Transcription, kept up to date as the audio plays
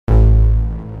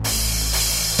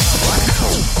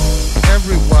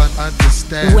everyone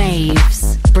understands.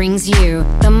 Waves brings you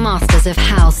the masters of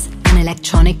house and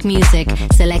electronic music,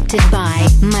 selected by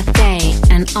Mattei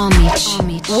and Omich.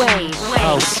 Waves.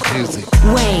 House music.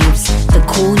 Waves, the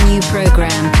cool new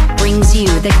program, brings you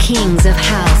the kings of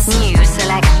house. New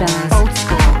selections, old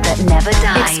school that never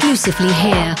dies. Exclusively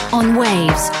here on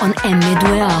Waves on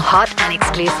m2o. Hot and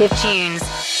exclusive tunes.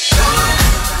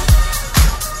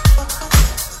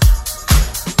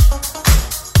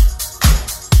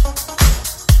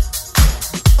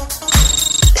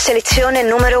 Selezione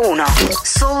numero 1.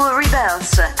 Soul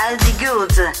Rebels, I'll Be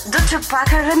Good, Dr.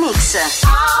 Parker Remix.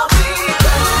 I'll be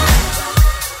good.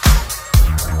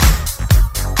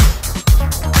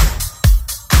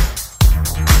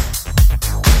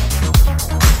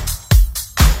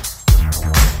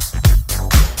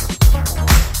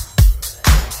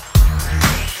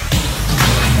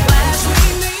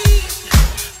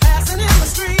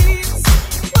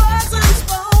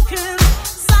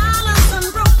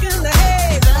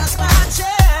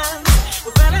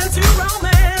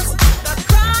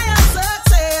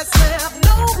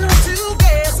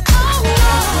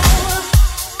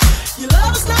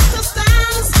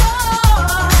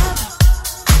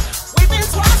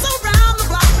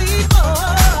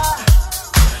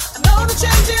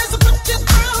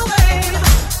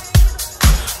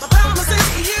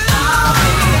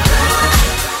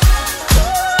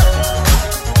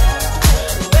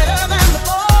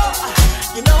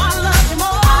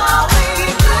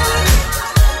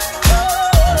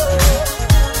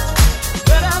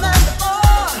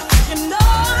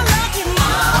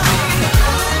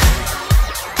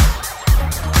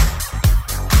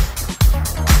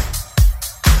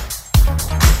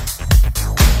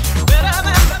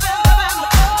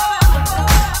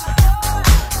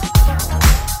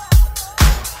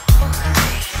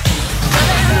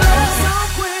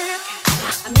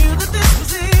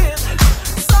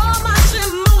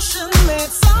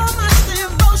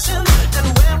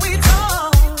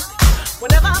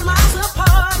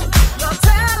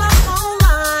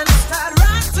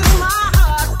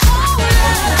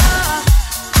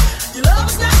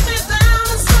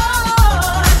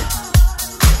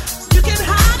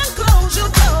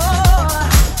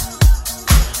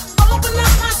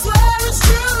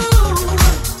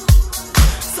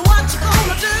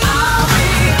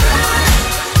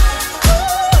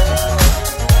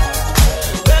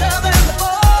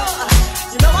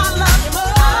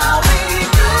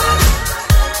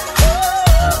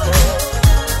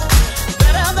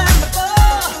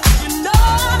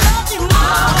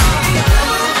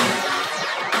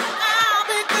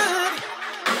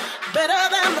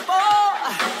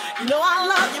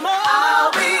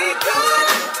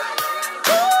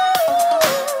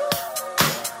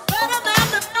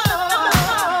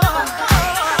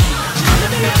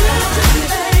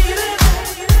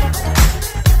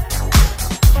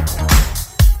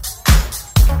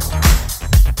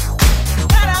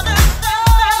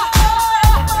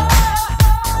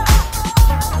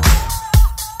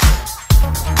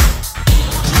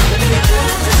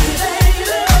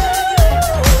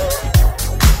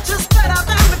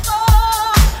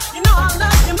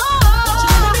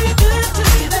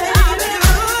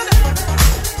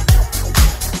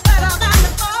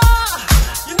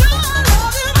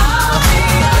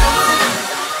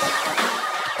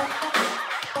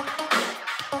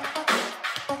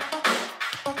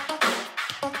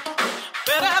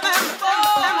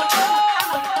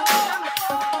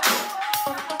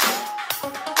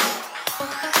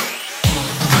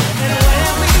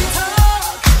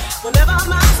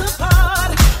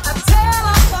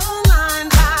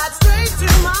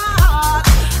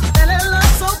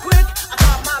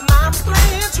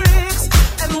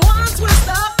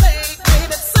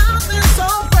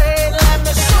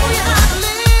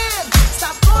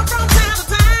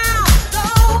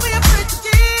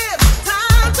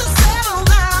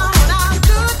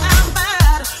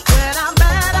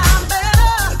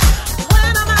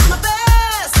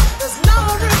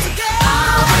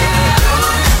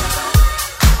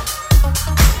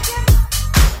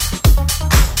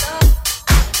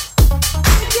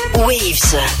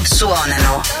 Waves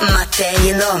suonano Mattei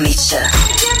e Omich.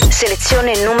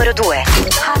 Selezione numero 2.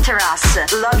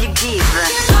 Hatteras, Love You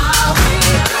Give.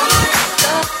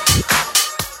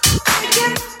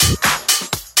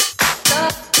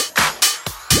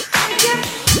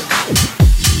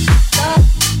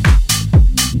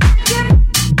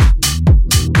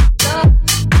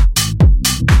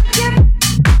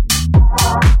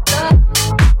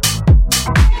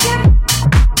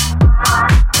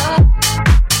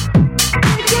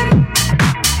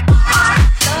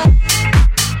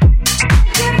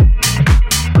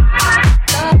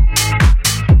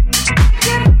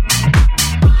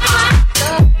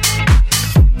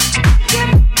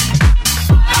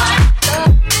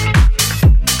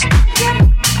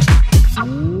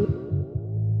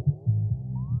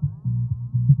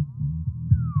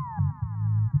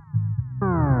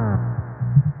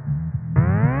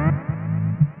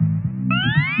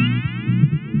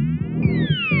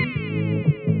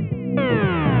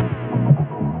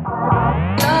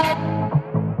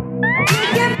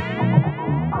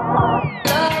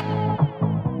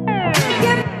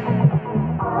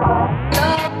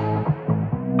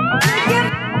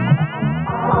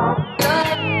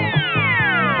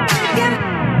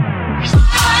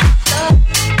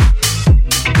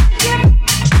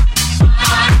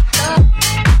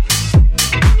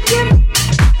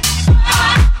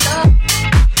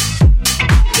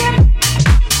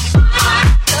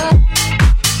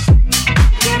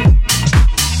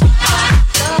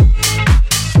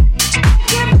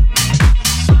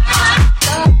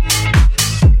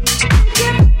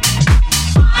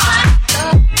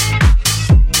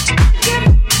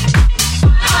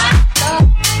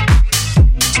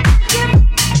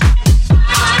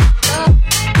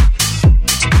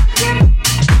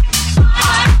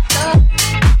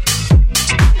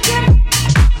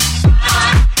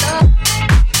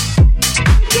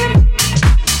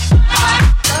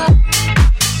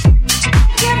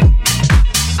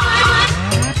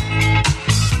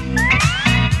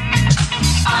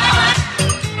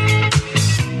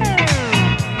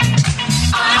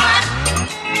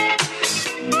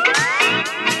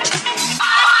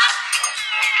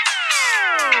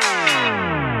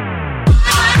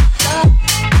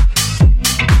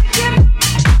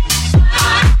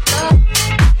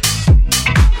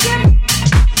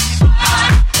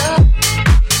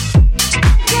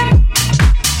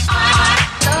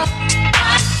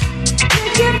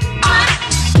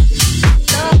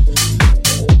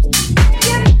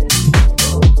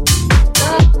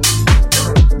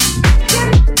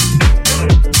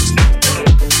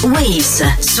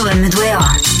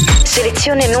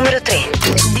 Selezione numero 3.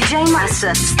 DJ Mass,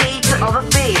 State of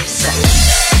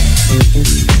Affairs.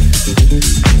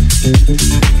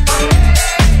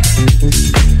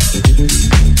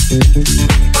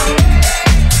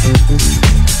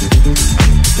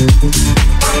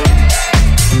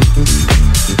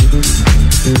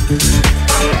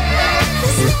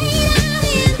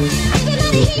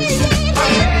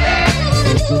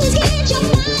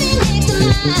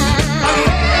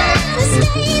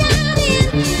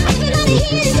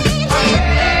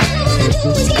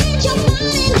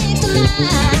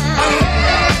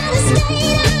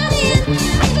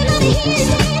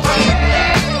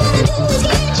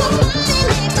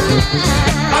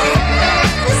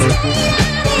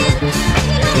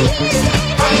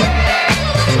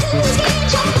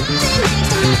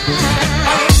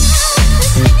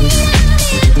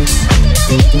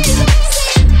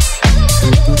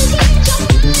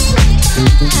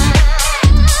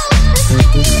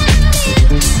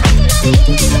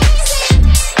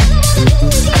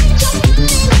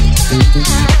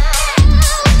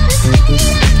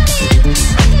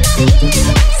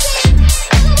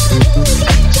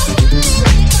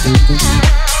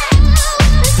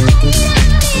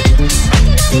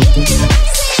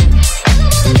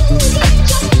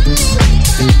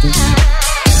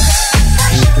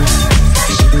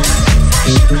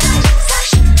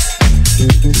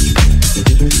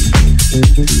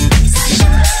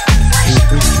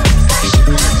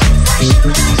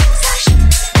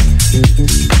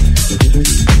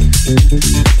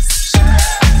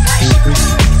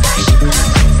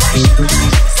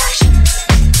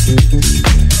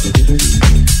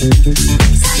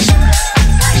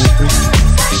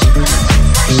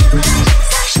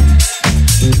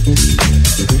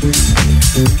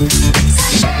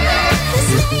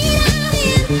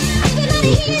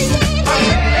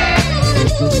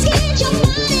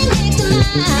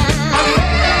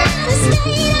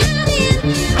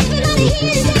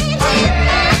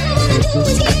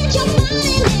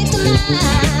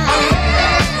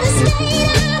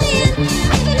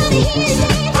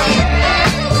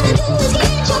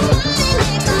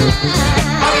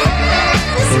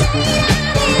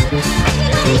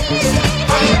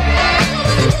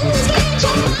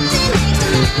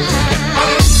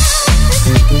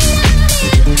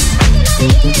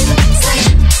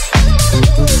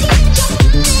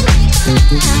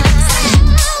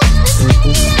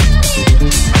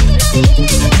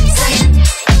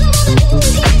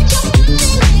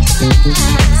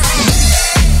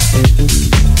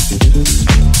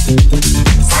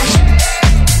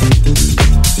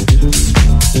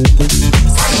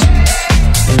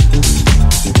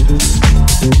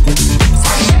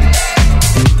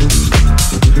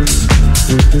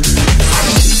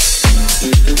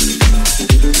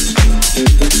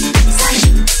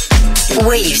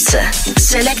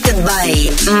 Selected by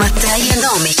Mattei and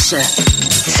Omich.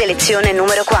 Selezione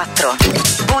numero 4.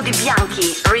 Bodi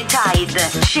Bianchi,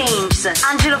 Retied, Chains,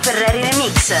 Angelo Ferreri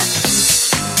Remix.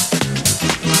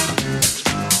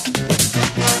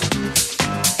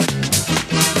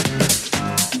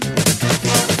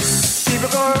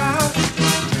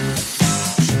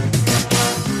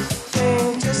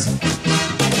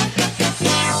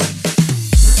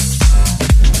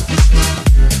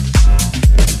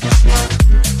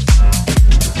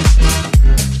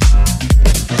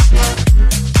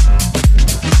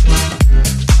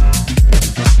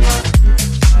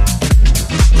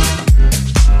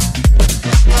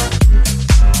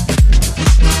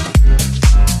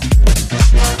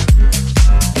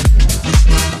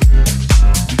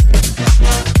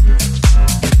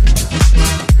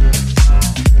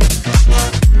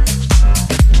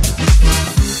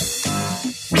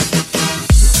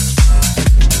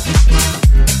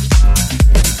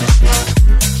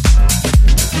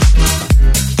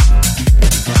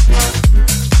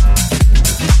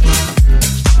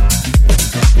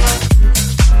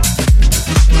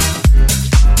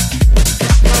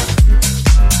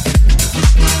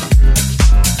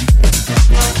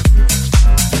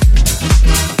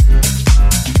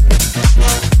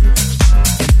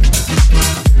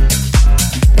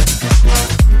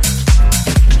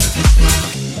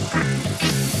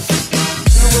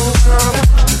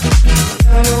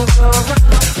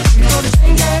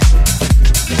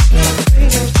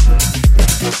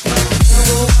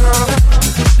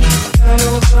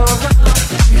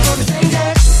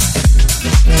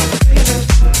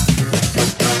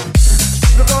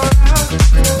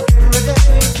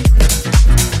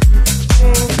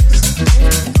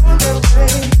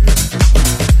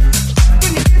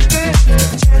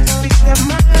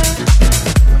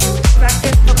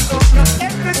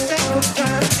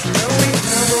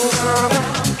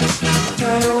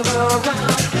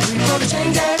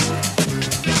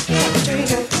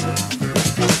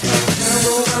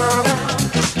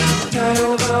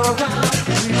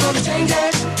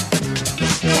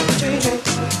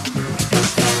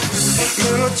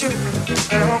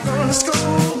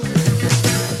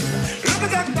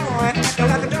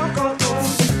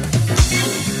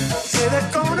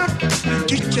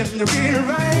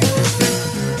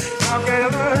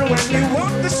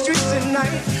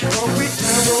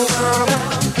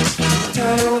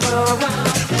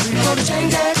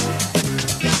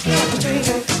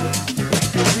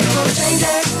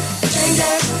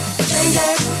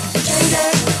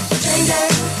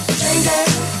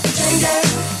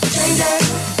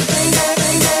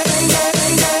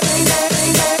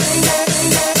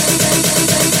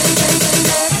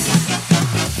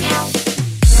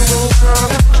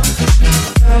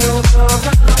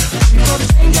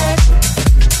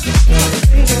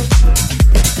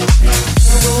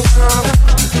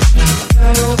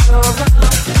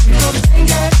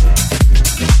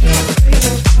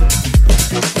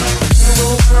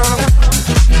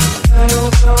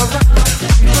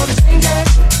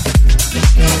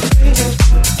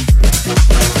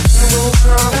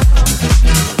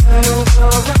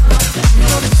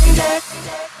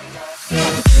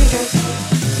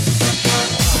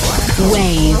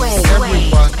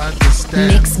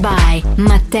 Mixed by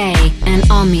Mattei and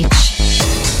Omich.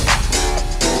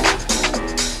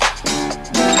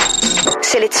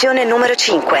 Selezione numero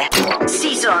 5.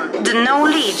 Season The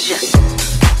Knowledge.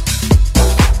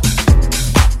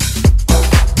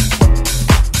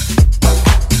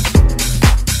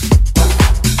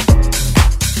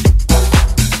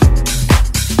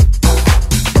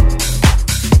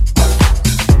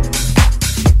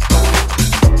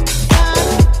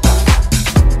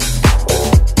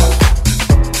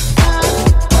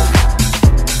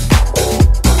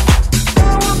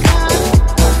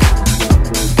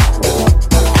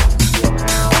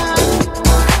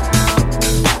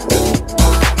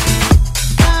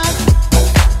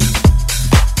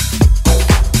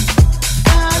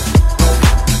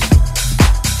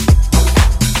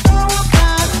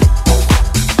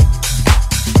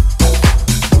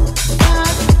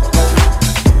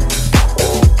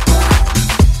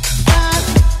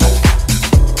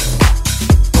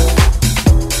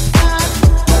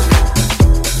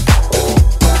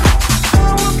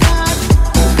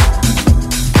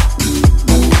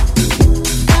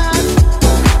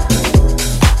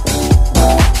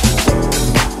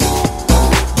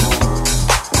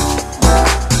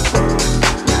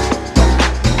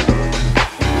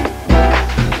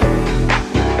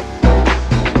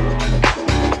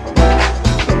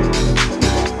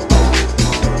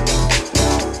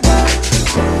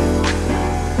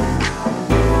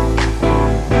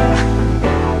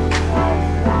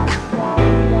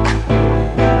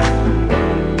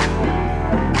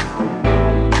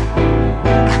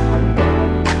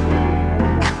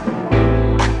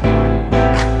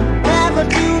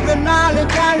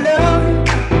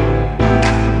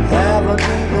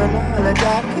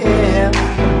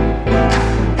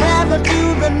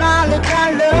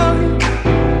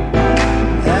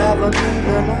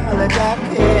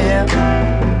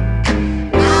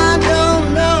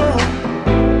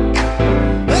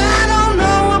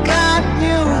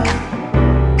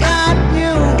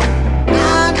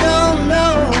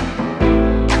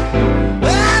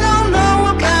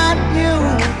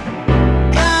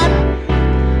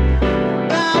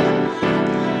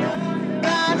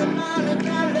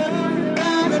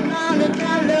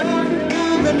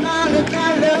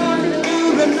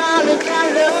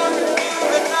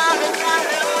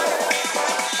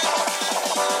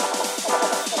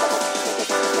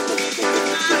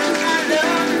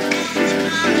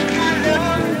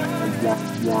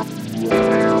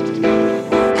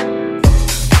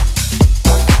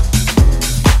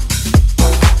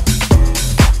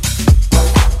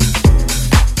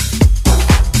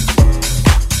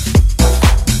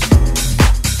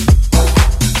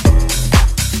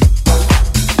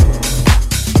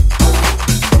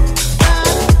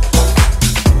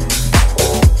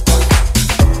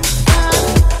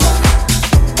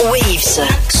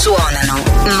 Suonano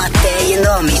Mattei and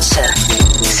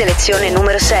Omich. Selezione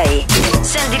numero 6.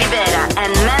 Sandy Rivera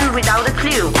and Man Without a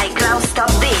Clue. Incl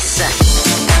Stop This.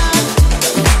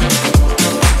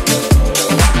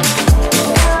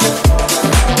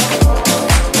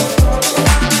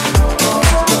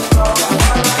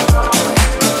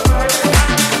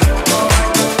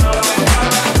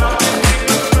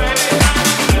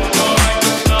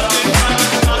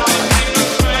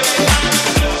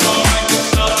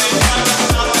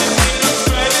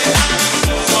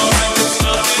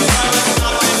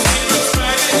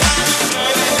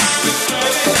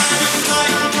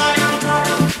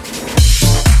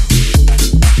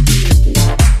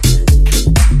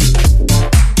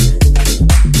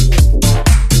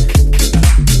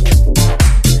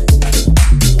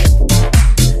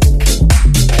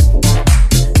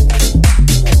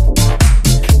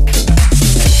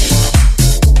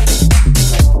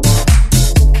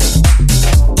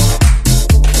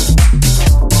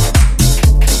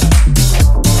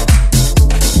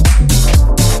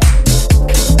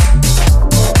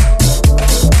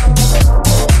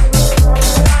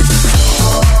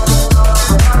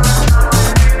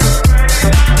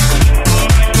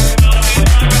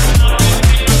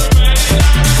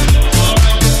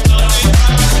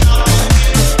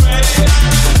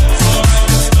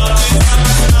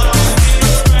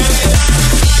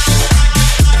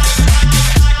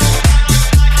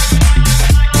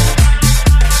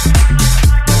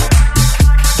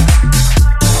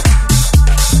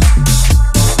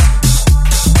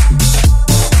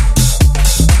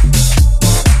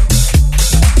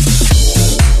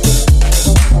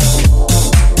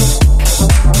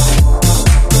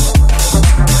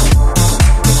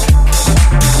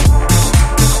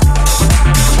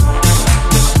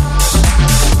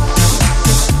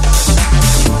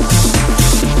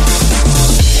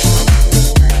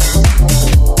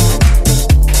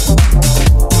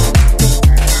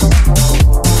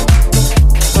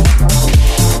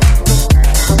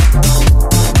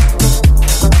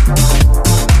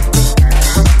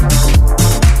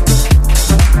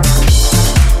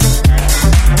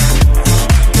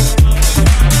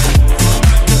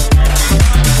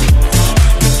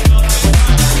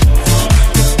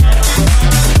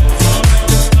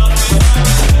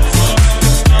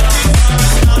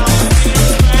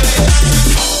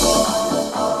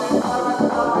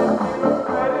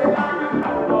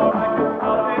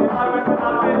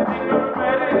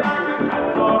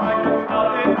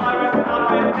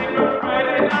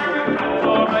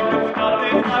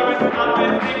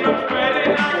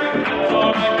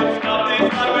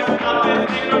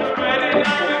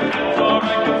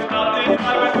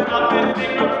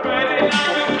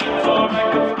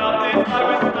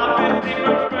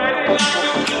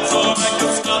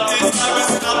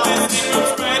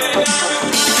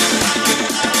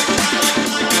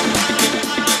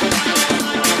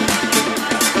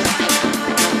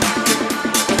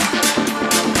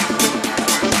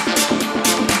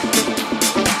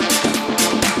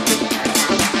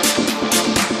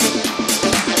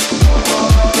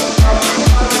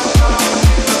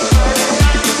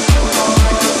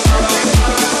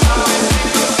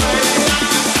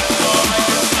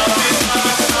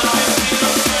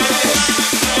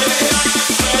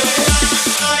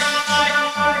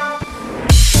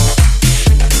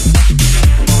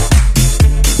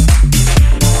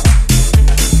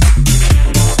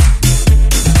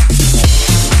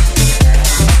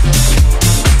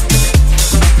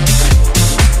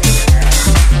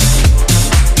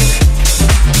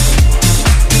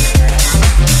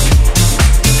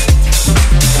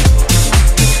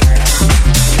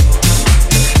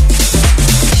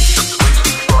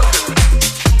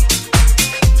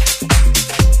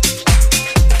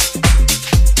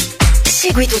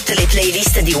 Segui tutte le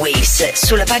playlist di Waves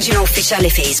sulla pagina ufficiale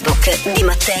Facebook di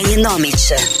Mattei e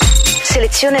Omich.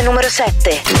 Selezione numero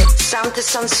 7. Sante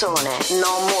Sansone,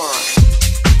 No More.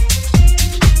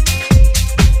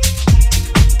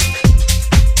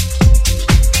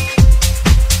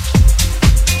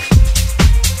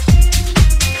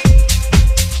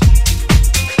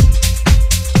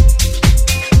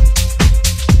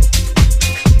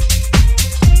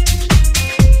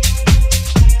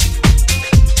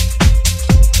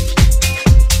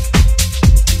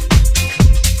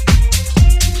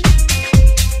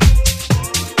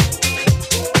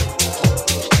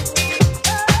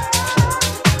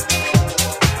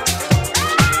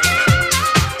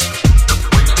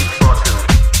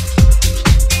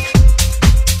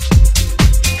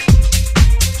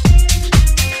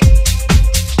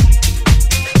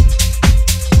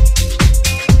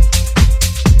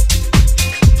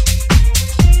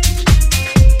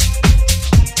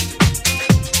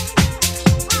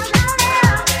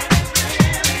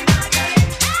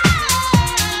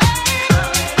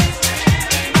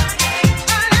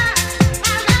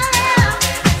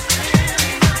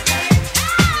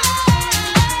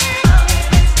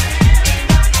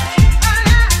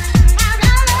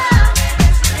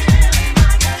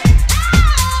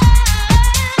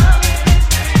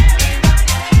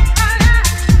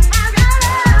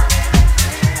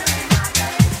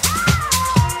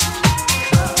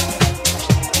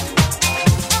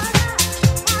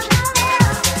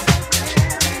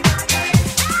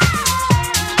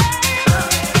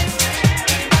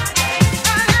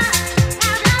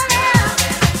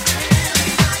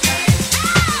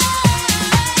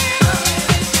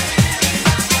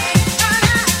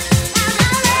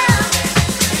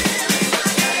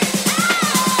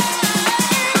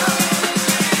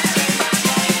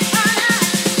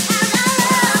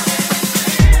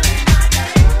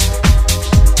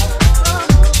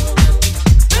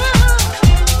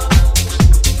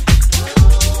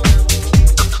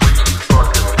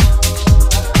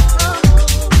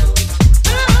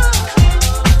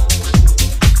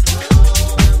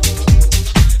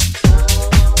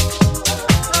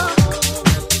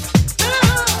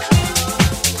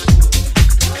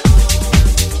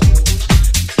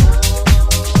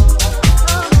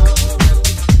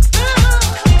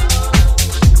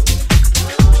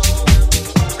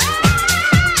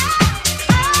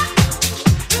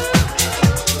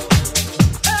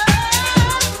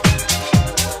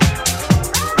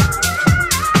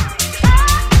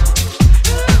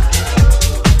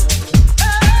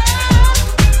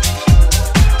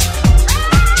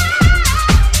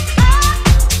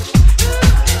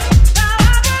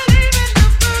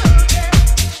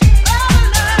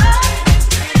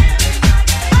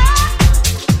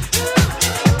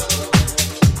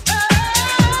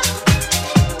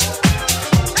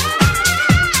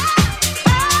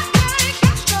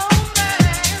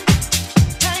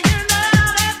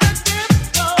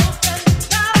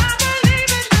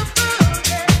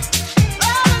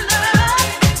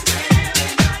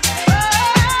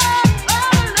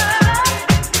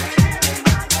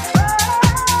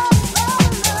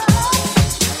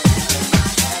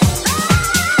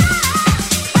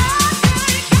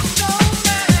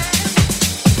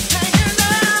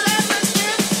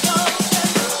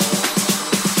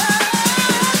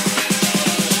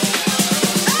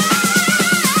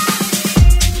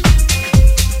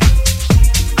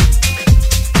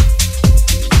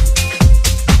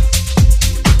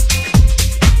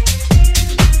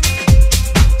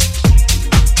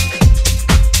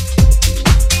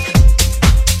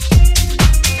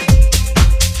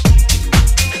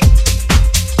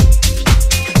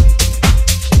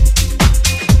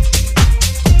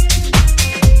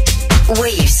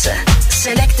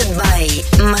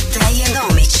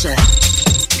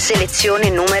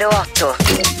 Selezione numero 8.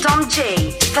 Tom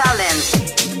J. Talent.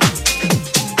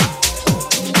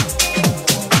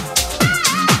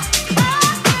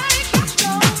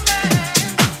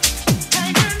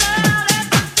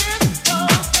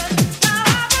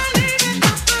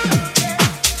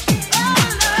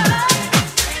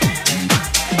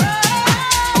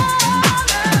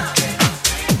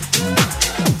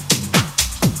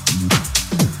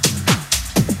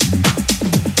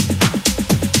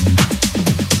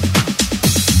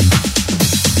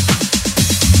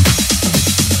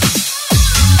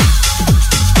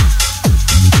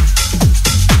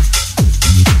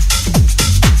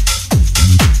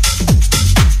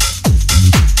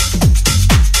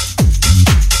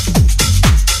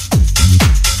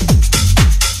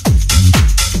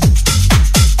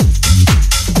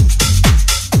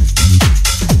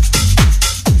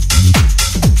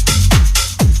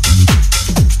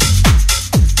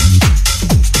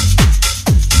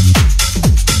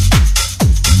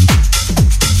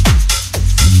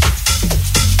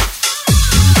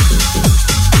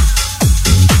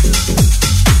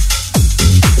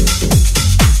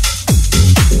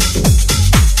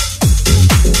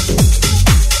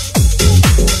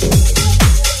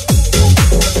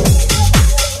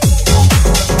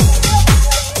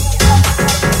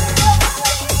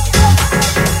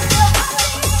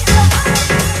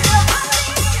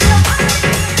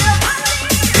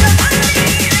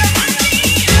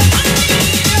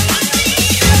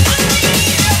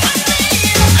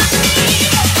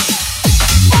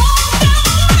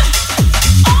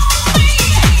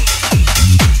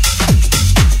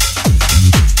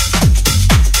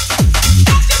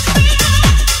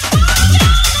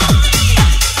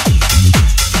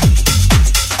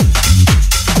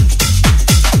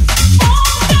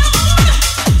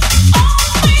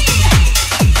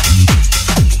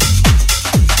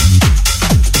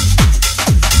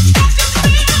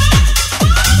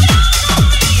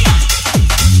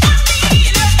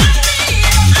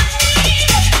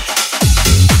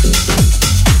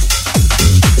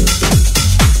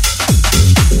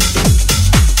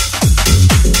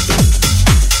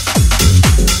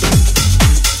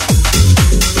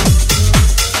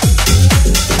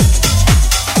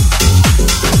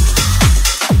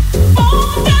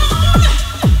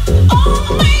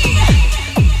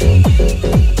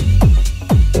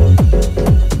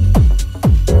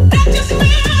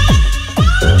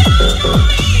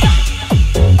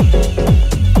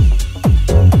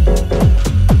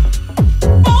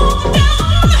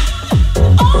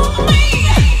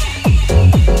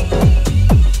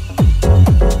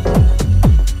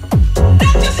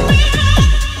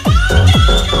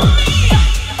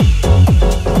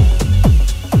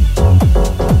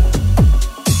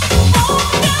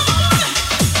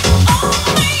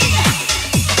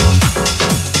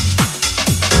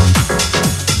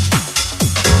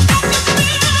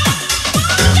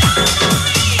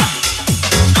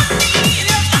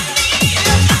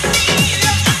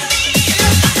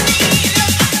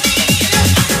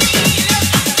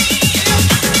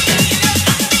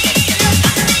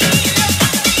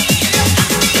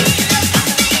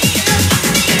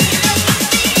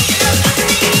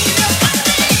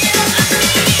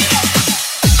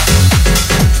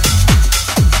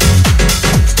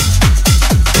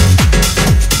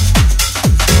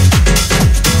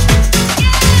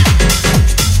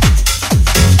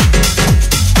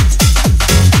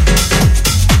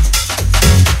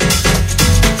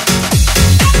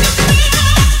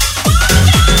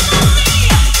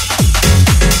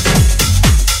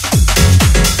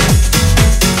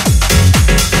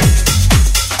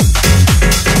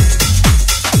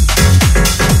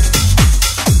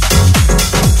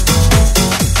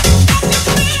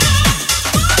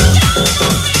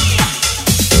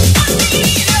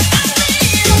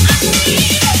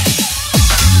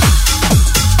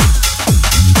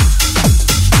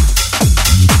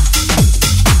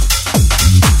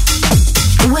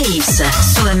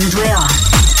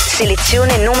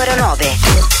 Selezione numero 9.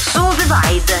 Soul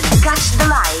Divide, Catch the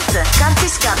Light,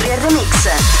 Curtis Gabriel Remix.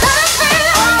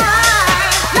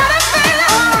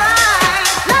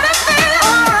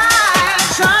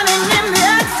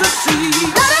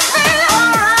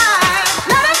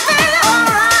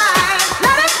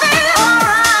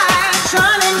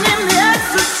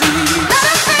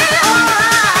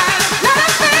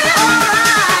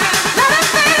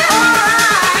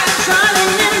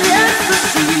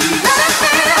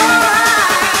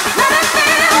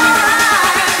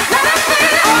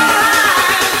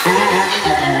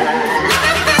 Oh,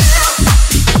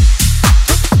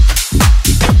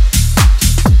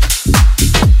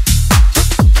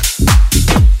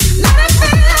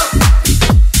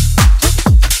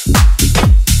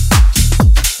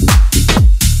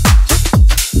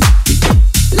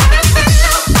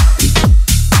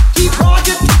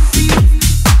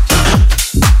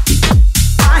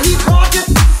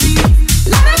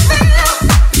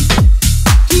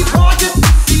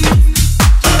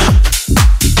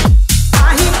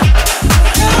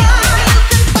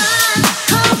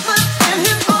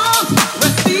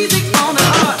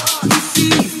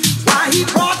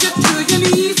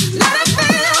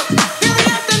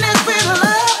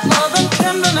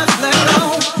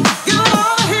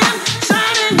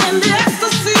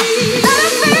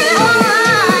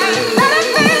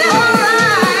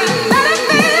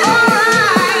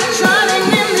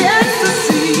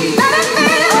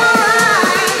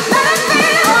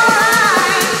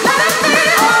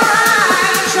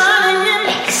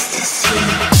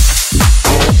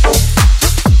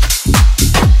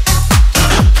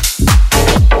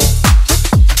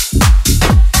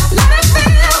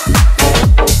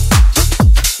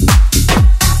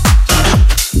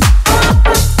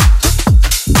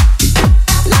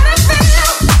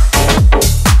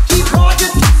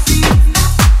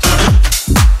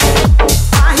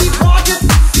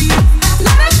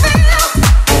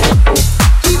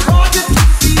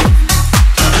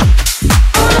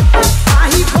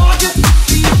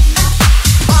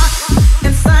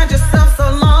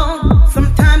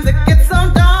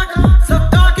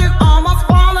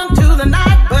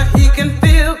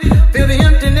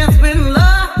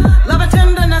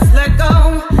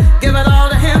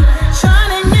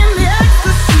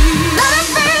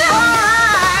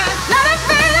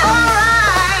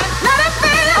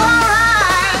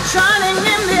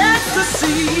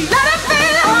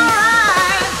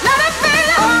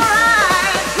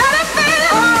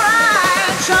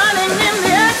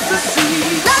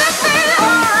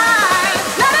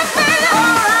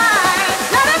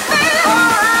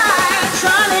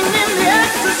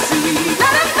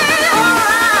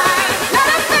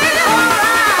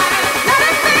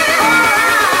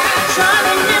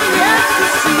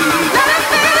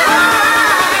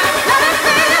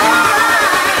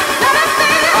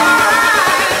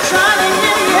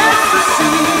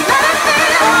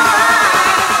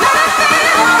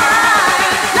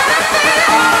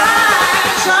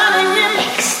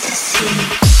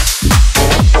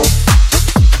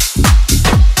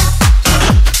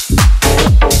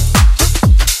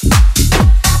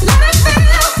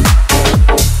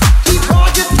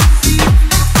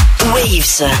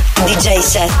 Traxsource, DJ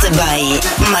set by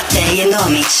Mattei and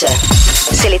Omich.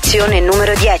 Selezione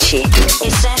numero 10.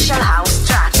 Essential House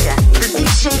Track, The Deep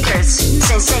Shakers,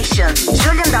 Sensation,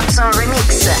 Julian Dobson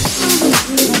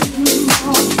Remix.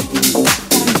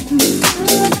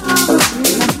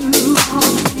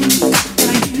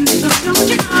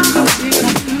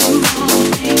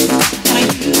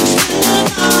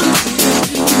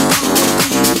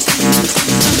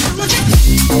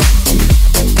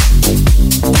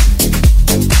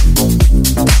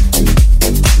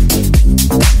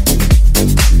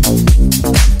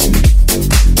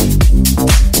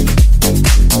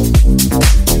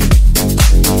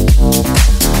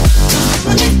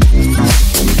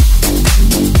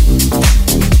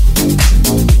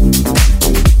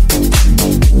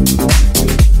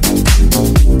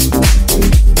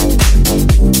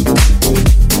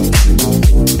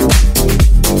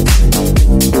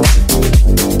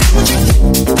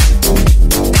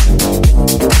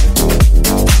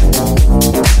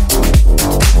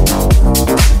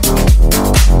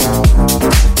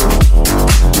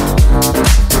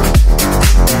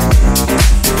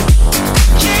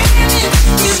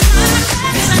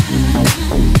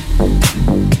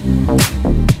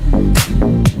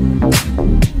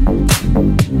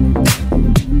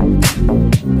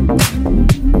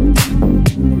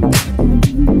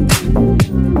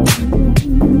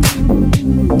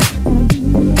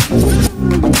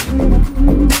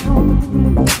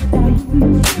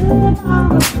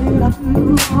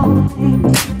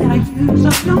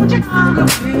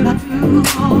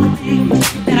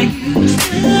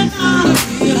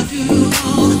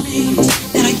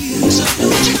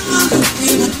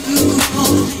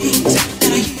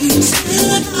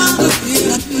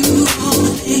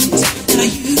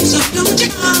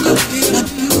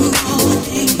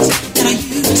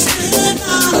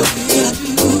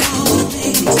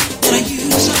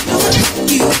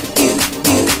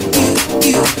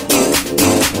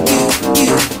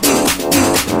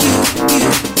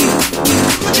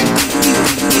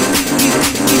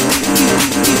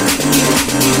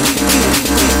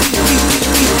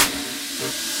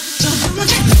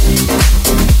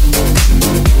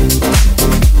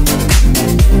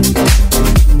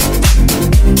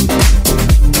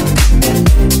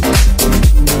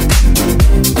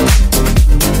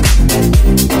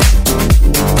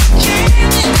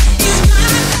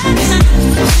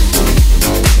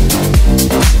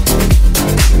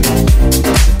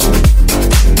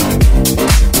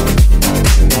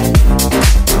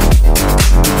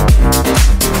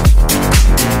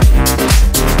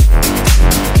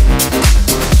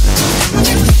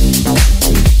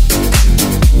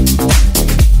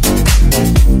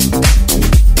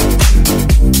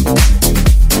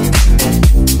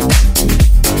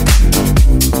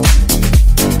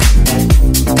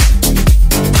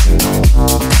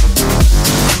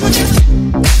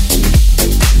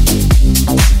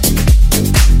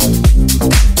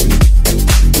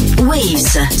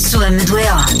 Su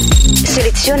m2o.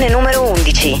 Selezione numero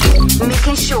 11. Milk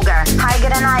and Sugar,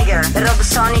 Higher and Higher, Rob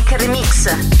Sonic Remix,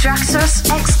 Traxsource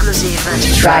Exclusive.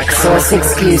 Traxsource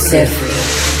Exclusive.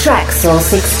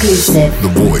 Traxsource Exclusive. The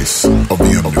voice of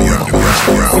the underground.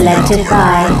 Selected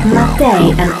by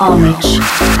Mattei and Omich.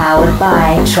 Powered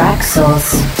by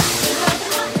Traxsource.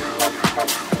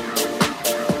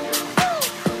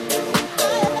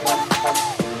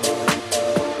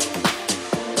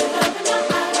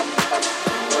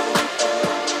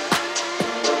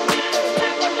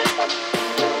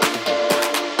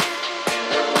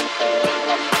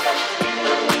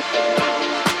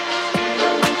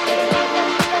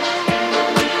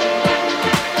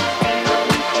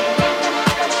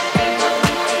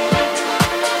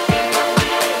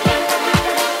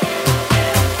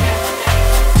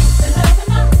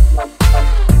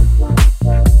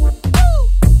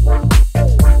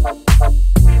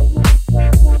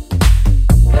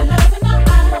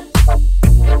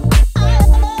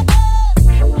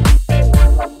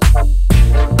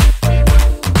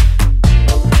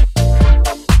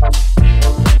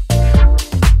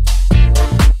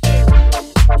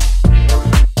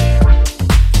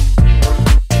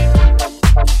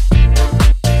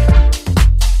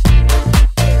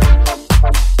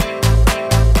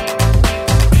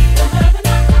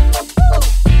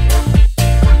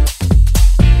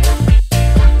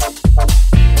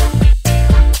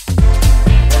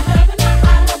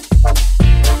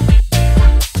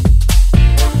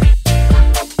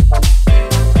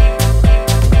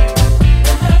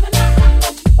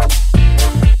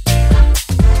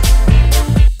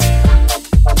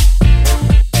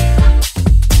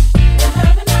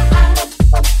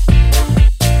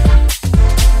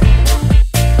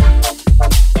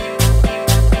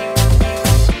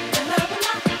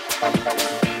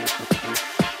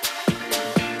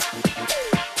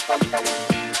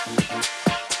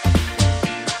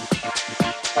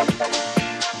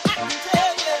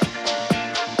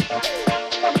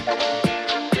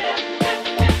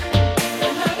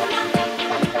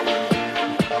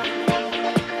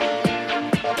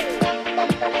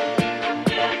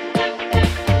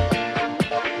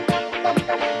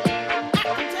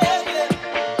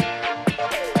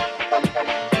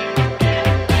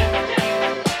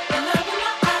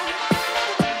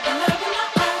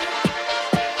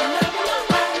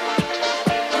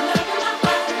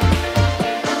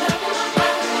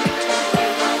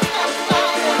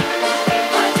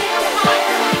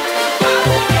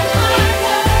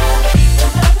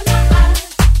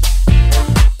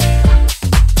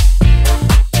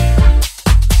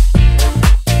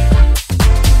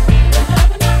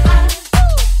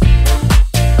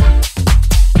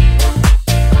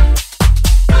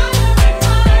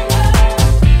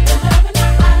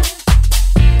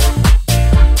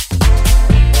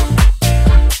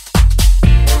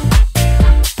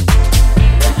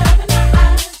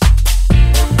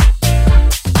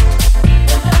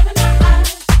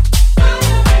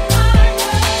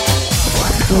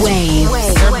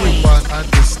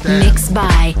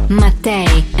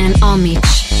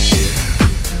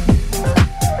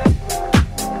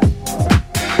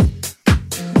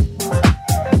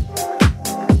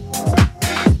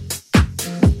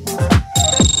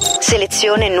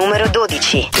 Selezione numero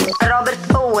 12.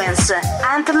 Robert Owens,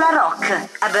 Ant La Rock,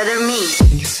 A Better Me.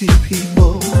 You see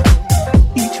people,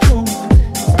 each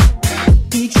moment,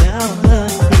 each hour,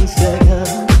 each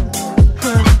second,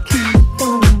 keep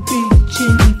on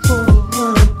reaching for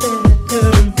a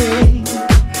better day.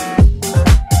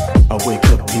 I wake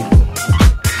up people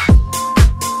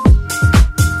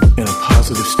in a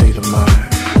positive state of mind.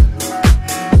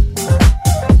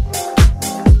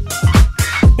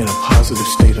 In a positive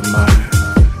state of mind.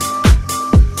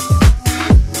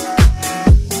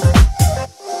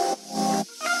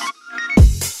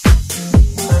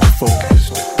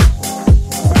 Focused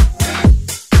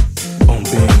on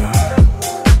being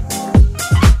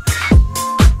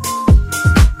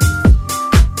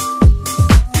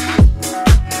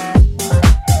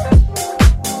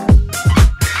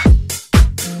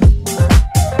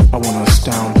I want to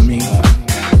astound me.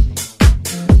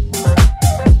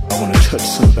 I want to touch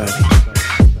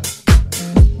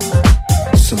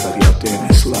somebody out there in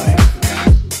this life.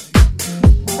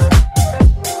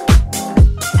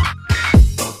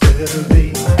 A better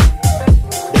me,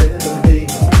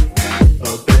 a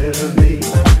better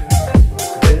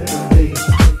me,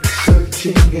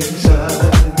 searching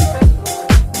inside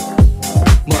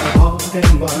my heart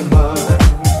and my mind.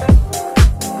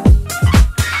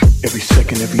 Every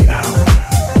second, every hour,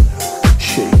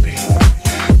 shaping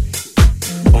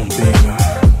on being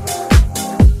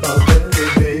a better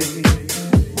me.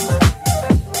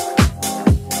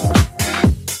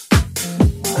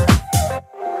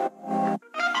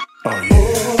 Oh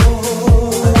yeah.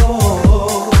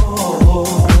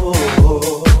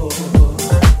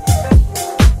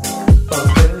 A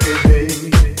better me.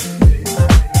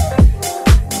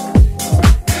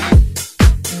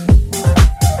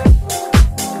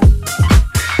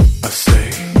 I say,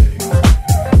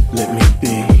 let me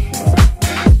be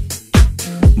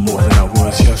more than I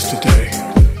was yesterday.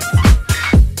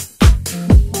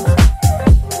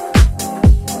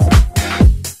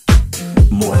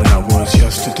 More than I was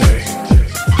yesterday.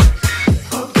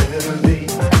 A better me,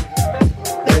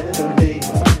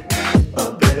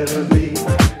 a better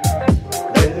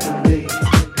me,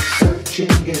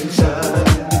 searching inside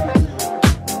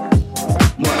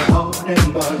my heart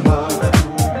and my mind.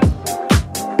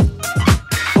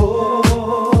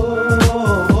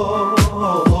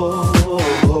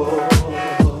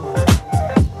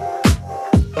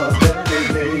 A better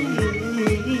me.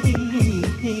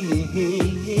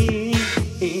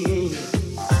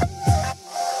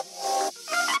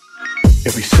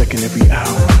 Every second, every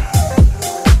hour,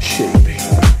 shaping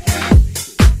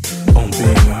on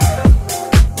being a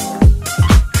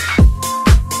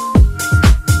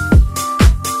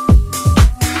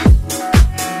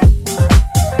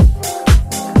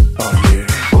oh yeah.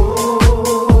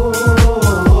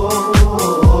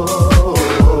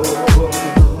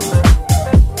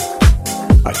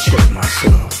 I check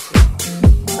myself.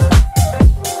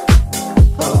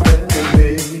 A better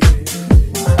me.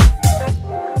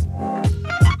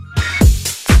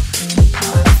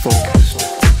 Focused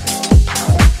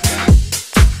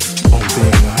on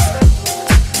being a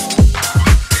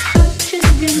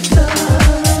touching inside.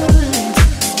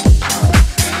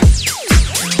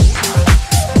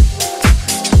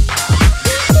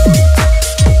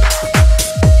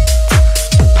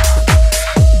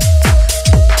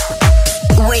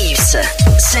 Waves,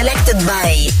 selected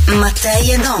by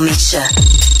Mattei and Omich.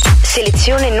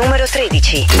 Selezione numero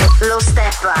 13. Lo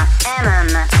steppa,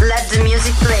 Eman, Let the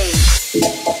Music Play.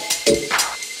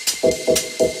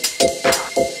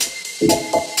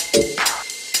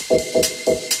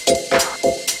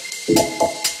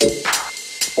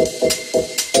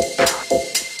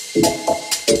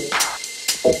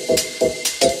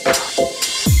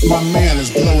 My man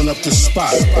is blowing up the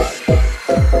spot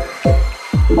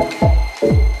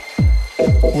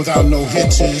without no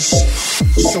hitches,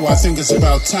 so I think it's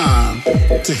about time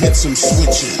to hit some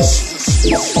switches.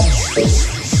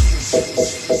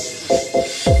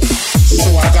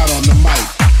 So I got on the mic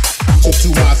to do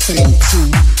my thing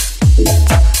too,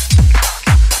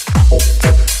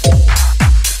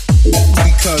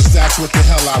 because that's what the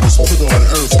hell I was put on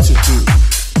earth to do.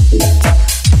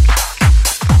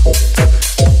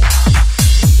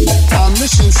 Our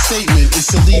mission statement is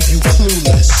to leave you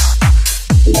clueless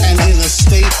and in a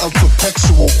state of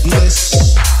perpetual bliss.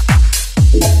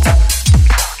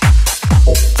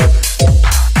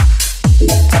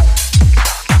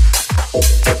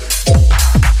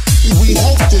 We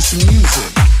hope this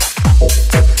music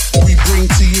we bring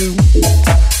to you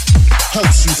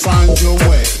helps you find your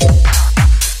way.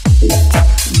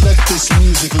 Let this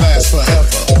music last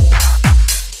forever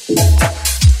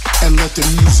and let the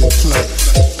music play.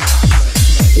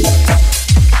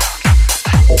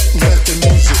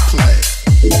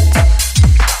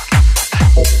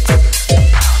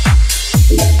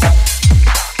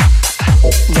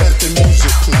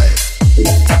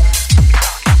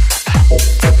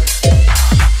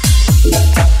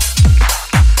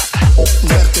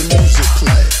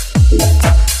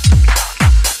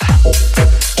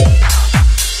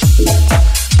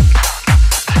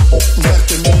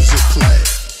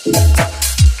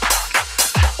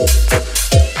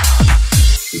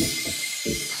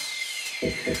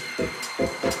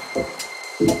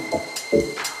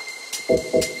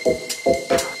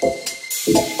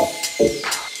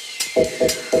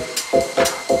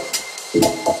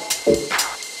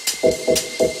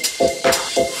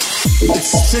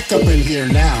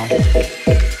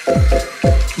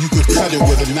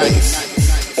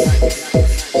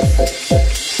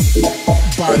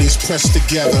 Pressed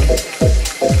together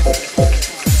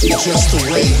just the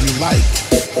way you like.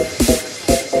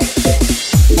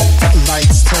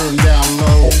 Lights turned down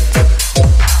low.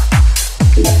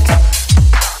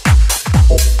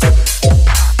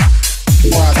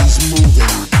 Bodies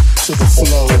moving to the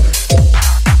flow.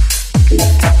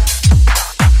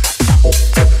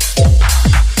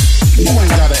 You ain't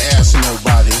gotta ask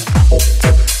nobody.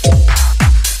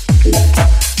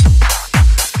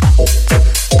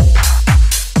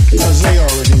 They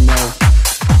already know.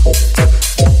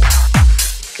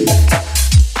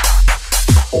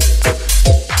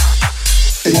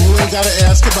 And you ain't gotta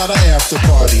ask about an after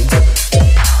party.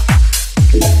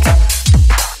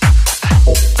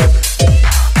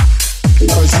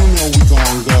 Cause you know we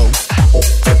gon' go.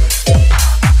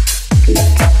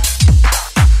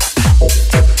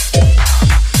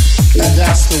 And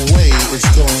that's the way it's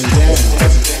going down.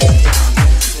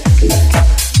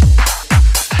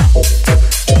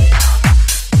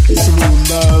 Through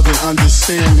love and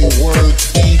understanding words,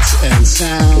 beats, and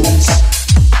sounds.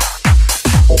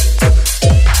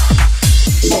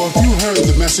 So if you heard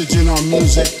the message in our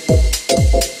music,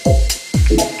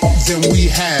 then we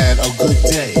had a good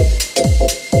day.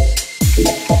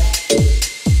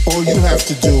 All you have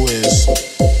to do is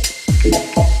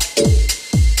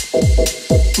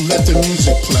let the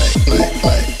music play.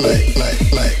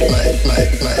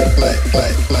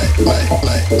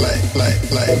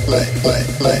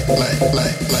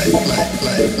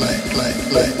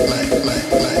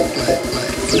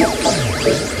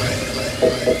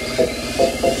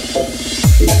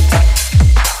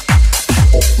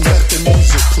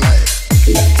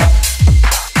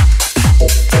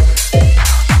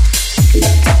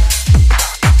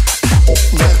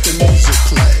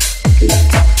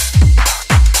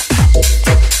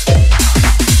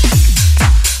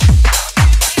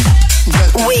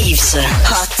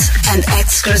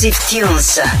 Exclusive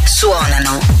Tunes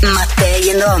suonano Mattei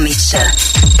e Omich.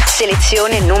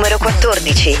 Selezione numero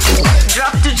 14.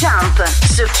 Drop to Jump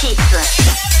su Keith.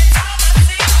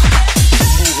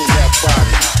 Moving that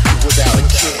body without a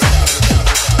care.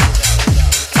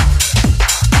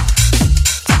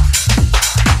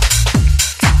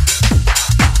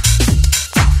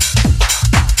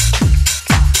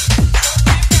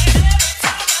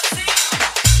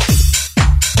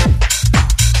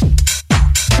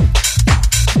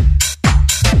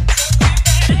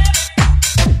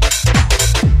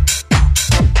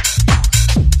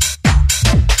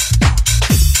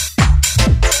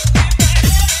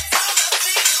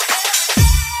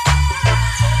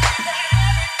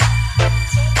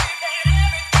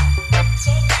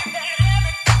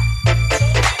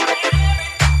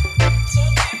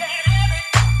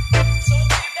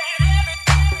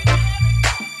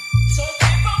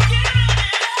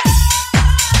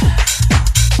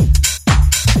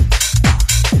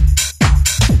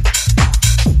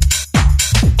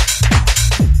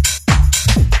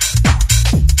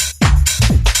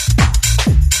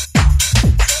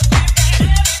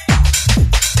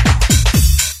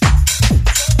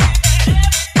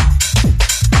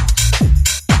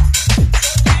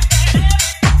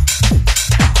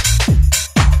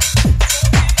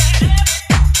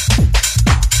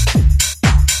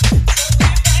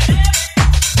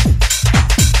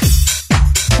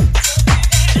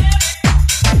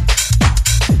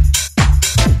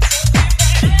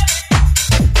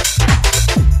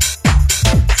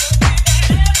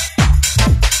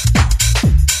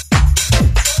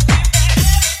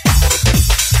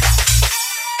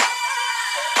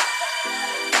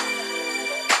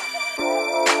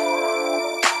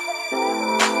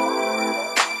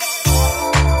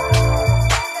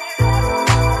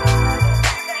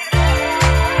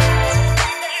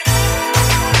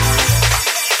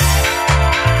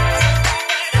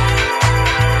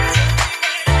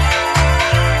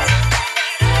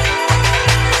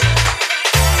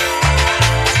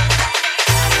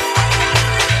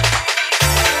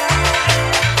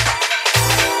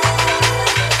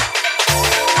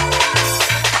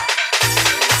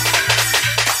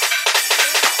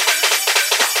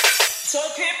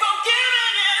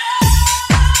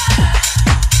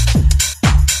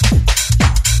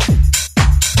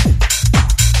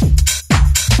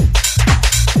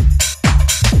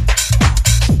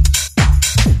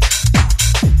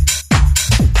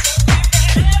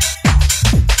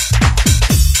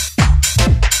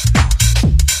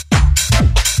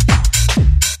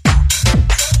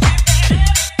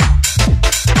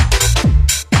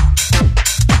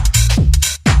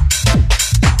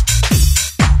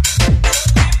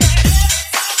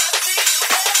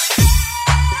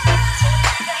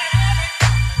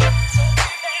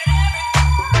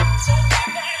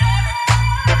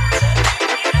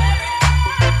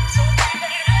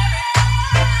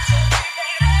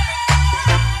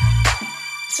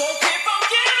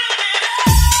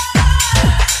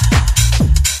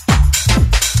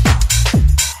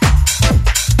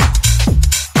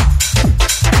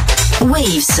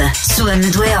 Waves su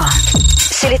m2o.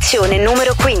 Selezione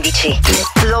numero 15.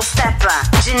 Low Steppa,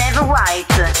 Geneva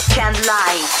White, Can't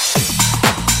Lie.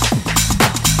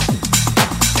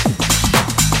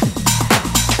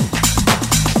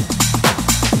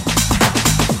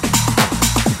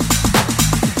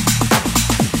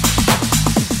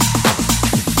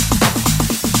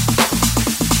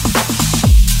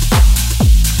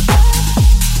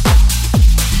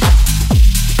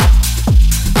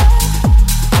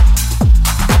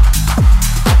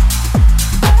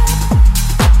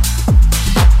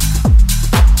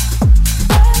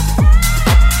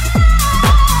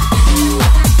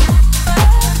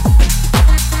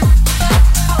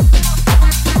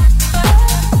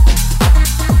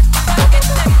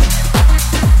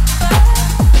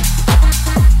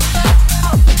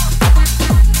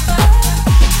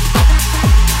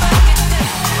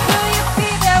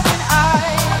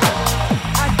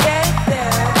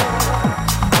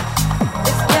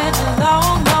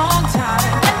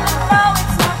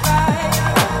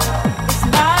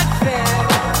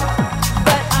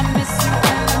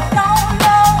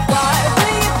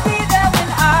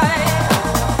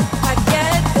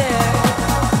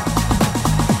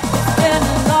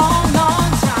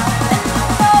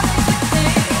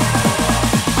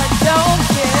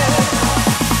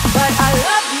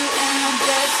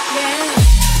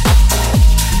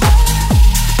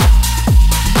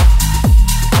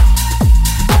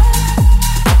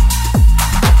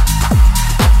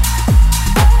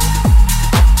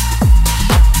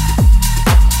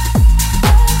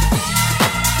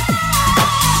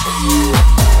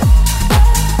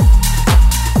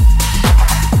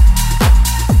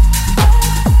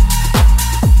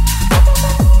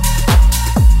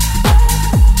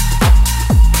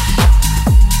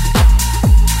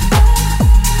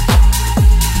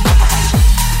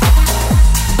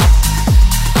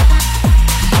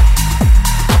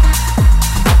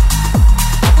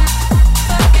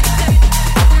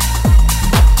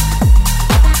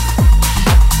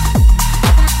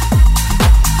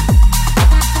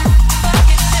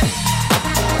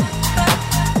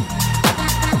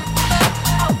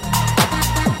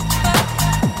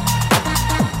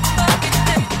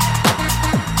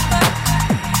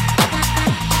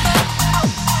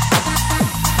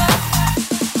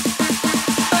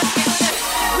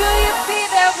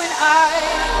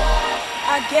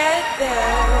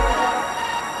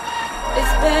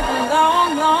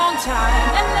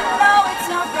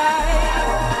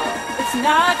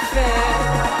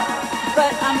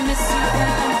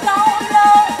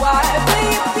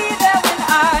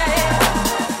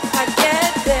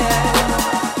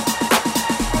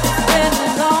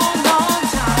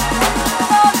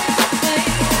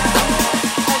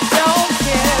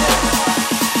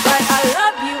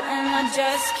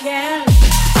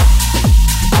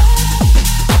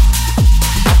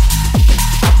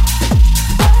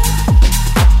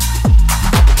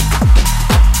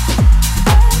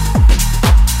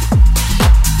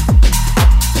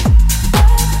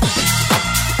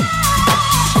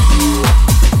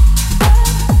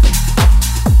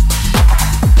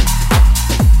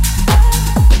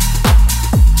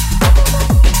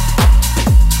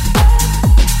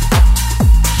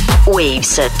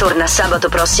 Waves torna sabato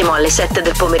prossimo alle 7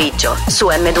 del pomeriggio su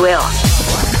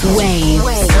m2o.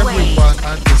 Waves.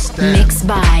 Mixed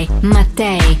by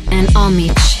Mattei and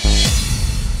Omich.